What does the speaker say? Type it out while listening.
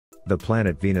The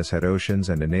planet Venus had oceans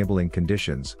and enabling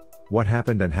conditions. What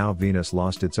happened and how Venus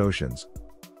lost its oceans?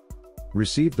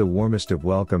 Receive the warmest of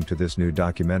welcome to this new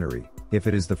documentary. If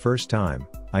it is the first time,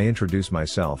 I introduce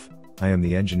myself. I am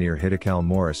the engineer Hiddekel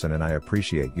Morrison, and I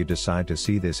appreciate you decide to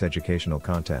see this educational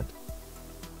content,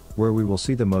 where we will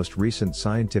see the most recent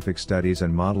scientific studies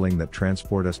and modeling that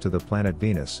transport us to the planet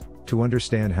Venus, to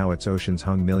understand how its oceans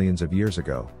hung millions of years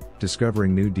ago,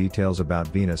 discovering new details about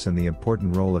Venus and the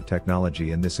important role of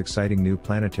technology in this exciting new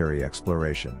planetary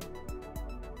exploration.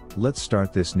 Let's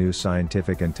start this new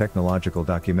scientific and technological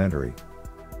documentary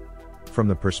from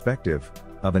the perspective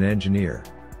of an engineer.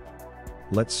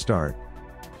 Let's start.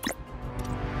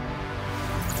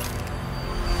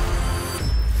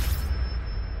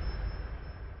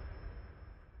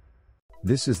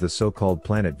 This is the so-called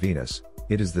planet Venus.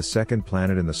 It is the second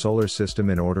planet in the solar system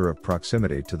in order of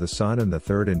proximity to the Sun and the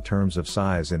third in terms of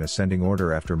size in ascending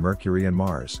order after Mercury and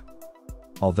Mars.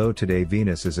 Although today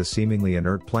Venus is a seemingly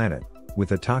inert planet,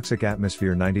 with a toxic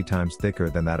atmosphere 90 times thicker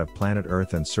than that of planet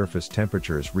Earth and surface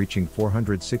temperatures reaching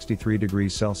 463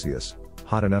 degrees Celsius,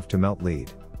 hot enough to melt lead.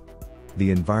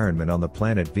 The environment on the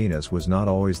planet Venus was not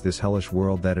always this hellish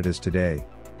world that it is today.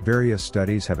 Various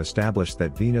studies have established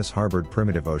that Venus harbored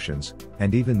primitive oceans,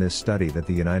 and even this study that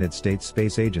the United States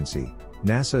Space Agency,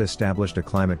 NASA, established a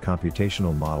climate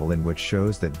computational model in which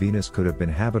shows that Venus could have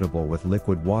been habitable with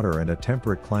liquid water and a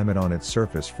temperate climate on its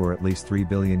surface for at least 3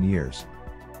 billion years.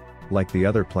 Like the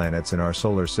other planets in our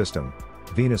solar system,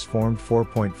 Venus formed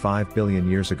 4.5 billion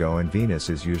years ago, and Venus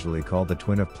is usually called the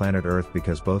twin of planet Earth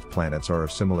because both planets are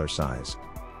of similar size.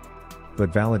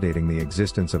 But validating the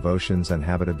existence of oceans and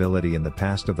habitability in the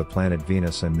past of the planet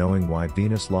Venus and knowing why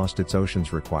Venus lost its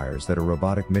oceans requires that a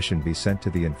robotic mission be sent to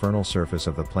the infernal surface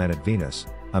of the planet Venus,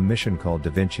 a mission called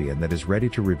Da Vinci, and that is ready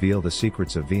to reveal the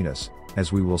secrets of Venus,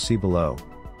 as we will see below.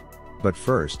 But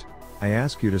first, I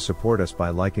ask you to support us by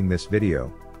liking this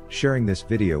video, sharing this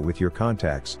video with your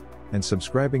contacts, and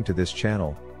subscribing to this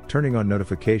channel, turning on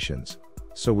notifications,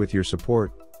 so with your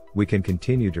support, we can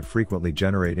continue to frequently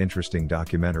generate interesting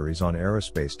documentaries on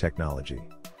aerospace technology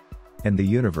and the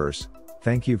universe.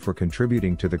 Thank you for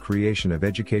contributing to the creation of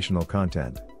educational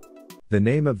content. The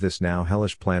name of this now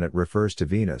hellish planet refers to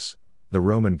Venus, the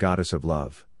Roman goddess of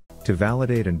love. To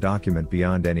validate and document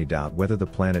beyond any doubt whether the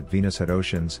planet Venus had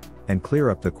oceans, and clear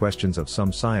up the questions of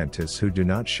some scientists who do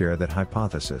not share that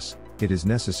hypothesis, it is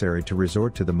necessary to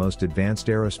resort to the most advanced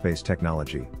aerospace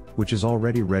technology, which is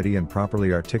already ready and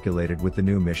properly articulated with the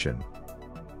new mission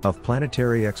of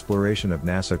planetary exploration of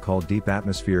NASA called Deep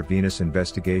Atmosphere Venus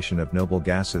Investigation of Noble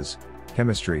Gases,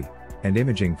 Chemistry, and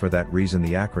Imaging. For that reason,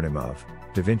 the acronym of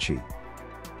Da Vinci.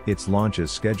 Its launch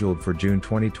is scheduled for June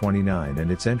 2029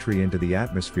 and its entry into the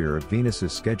atmosphere of Venus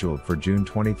is scheduled for June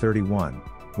 2031,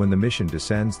 when the mission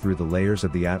descends through the layers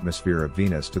of the atmosphere of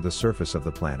Venus to the surface of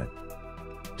the planet.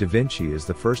 Da Vinci is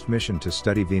the first mission to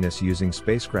study Venus using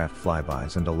spacecraft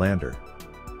flybys and a lander.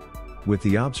 With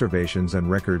the observations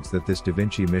and records that this Da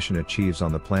Vinci mission achieves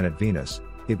on the planet Venus,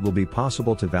 it will be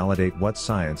possible to validate what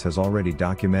science has already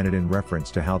documented in reference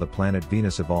to how the planet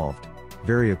Venus evolved,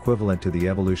 very equivalent to the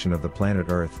evolution of the planet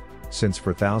Earth, since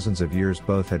for thousands of years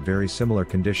both had very similar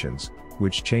conditions,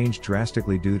 which changed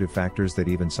drastically due to factors that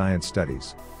even science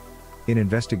studies in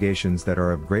investigations that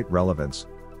are of great relevance,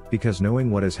 because knowing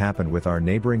what has happened with our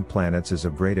neighboring planets is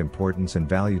of great importance and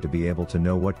value to be able to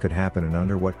know what could happen and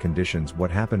under what conditions what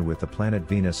happened with the planet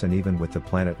Venus and even with the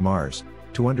planet Mars,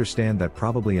 to understand that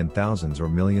probably in thousands or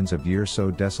millions of years so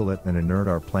desolate and inert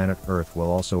our planet Earth will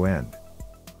also end.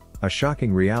 A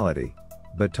shocking reality,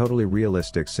 but totally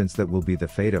realistic, since that will be the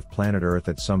fate of planet Earth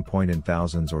at some point in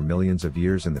thousands or millions of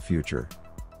years in the future.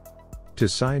 To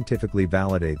scientifically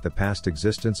validate the past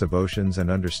existence of oceans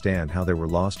and understand how they were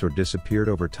lost or disappeared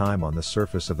over time on the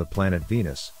surface of the planet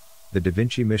Venus, the Da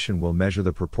Vinci mission will measure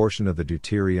the proportion of the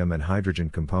deuterium and hydrogen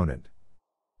component.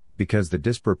 Because the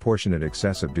disproportionate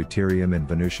excess of deuterium in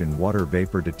Venusian water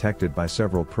vapor detected by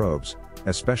several probes,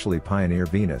 especially Pioneer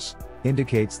Venus,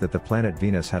 indicates that the planet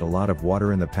Venus had a lot of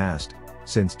water in the past,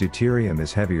 since deuterium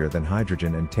is heavier than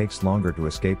hydrogen and takes longer to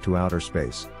escape to outer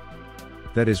space.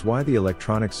 That is why the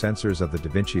electronic sensors of the Da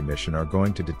Vinci mission are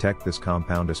going to detect this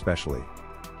compound especially.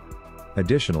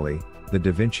 Additionally, the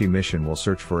Da Vinci mission will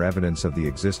search for evidence of the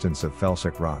existence of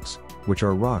felsic rocks, which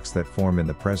are rocks that form in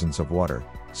the presence of water,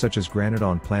 such as granite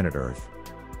on planet Earth.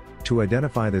 To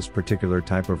identify this particular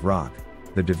type of rock,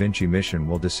 the Da Vinci mission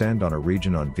will descend on a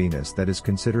region on Venus that is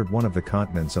considered one of the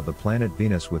continents of the planet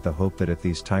Venus, with the hope that if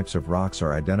these types of rocks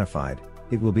are identified,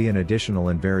 it will be an additional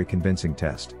and very convincing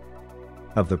test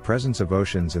of the presence of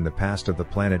oceans in the past of the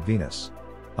planet Venus.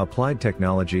 Applied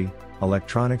technology,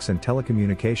 Electronics and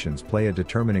telecommunications play a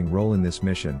determining role in this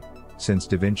mission. Since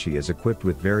Da Vinci is equipped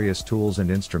with various tools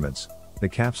and instruments, the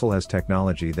capsule has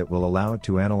technology that will allow it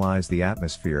to analyze the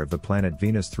atmosphere of the planet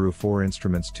Venus through 4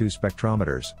 instruments: 2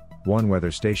 spectrometers, 1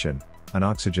 weather station, an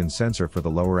oxygen sensor for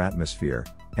the lower atmosphere,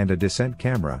 and a descent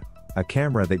camera, a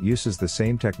camera that uses the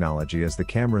same technology as the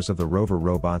cameras of the rover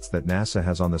robots that NASA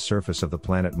has on the surface of the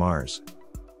planet Mars.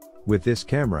 With this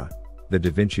camera, the Da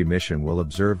Vinci mission will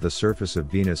observe the surface of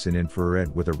Venus in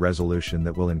infrared with a resolution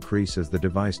that will increase as the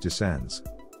device descends.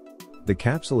 The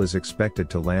capsule is expected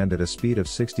to land at a speed of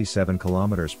 67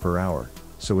 km per hour,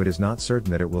 so it is not certain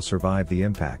that it will survive the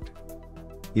impact.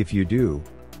 If you do,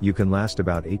 you can last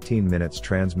about 18 minutes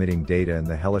transmitting data in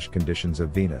the hellish conditions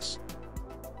of Venus.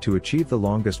 To achieve the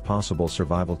longest possible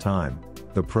survival time,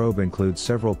 the probe includes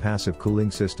several passive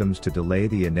cooling systems to delay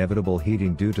the inevitable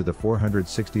heating due to the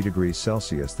 460 degrees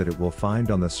Celsius that it will find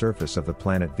on the surface of the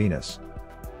planet Venus.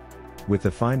 With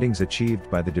the findings achieved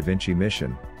by the Da Vinci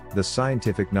mission, the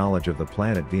scientific knowledge of the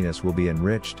planet Venus will be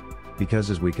enriched, because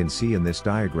as we can see in this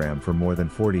diagram, for more than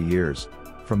 40 years,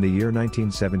 from the year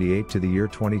 1978 to the year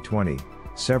 2020,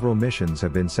 several missions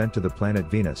have been sent to the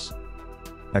planet Venus.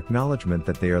 Acknowledgement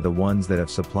that they are the ones that have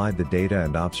supplied the data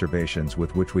and observations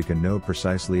with which we can know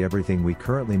precisely everything we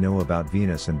currently know about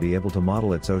Venus and be able to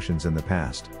model its oceans in the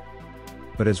past.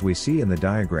 But as we see in the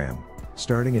diagram,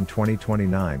 starting in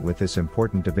 2029 with this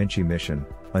important Da Vinci mission,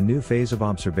 a new phase of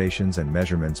observations and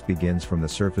measurements begins from the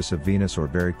surface of Venus or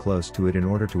very close to it in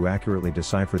order to accurately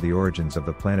decipher the origins of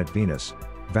the planet Venus,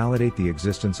 validate the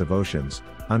existence of oceans,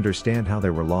 understand how they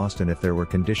were lost and if there were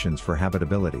conditions for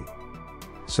habitability.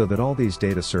 So that all these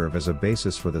data serve as a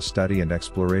basis for the study and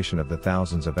exploration of the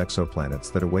thousands of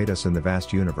exoplanets that await us in the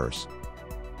vast universe.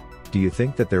 Do you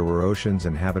think that there were oceans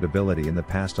and habitability in the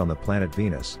past on the planet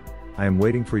Venus? I am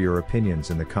waiting for your opinions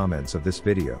in the comments of this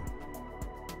video.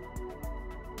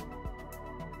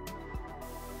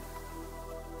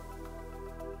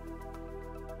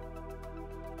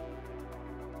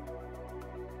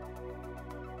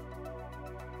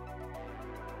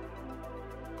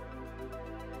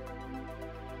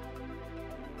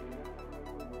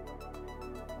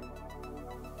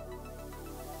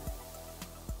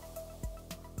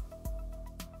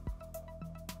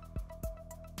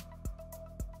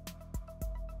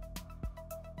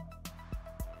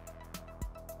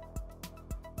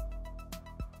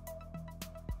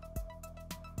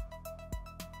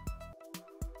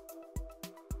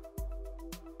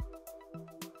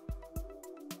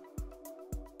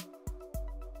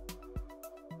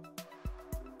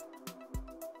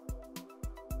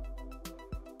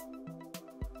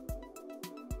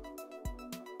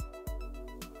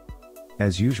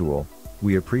 As usual,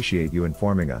 we appreciate you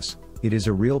informing us. It is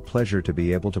a real pleasure to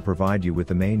be able to provide you with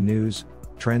the main news,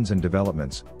 trends and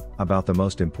developments about the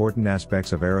most important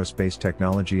aspects of aerospace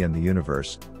technology and the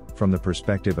universe, from the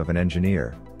perspective of an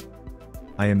engineer.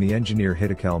 I am the engineer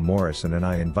Hiddekel Morrison and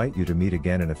I invite you to meet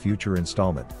again in a future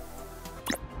installment.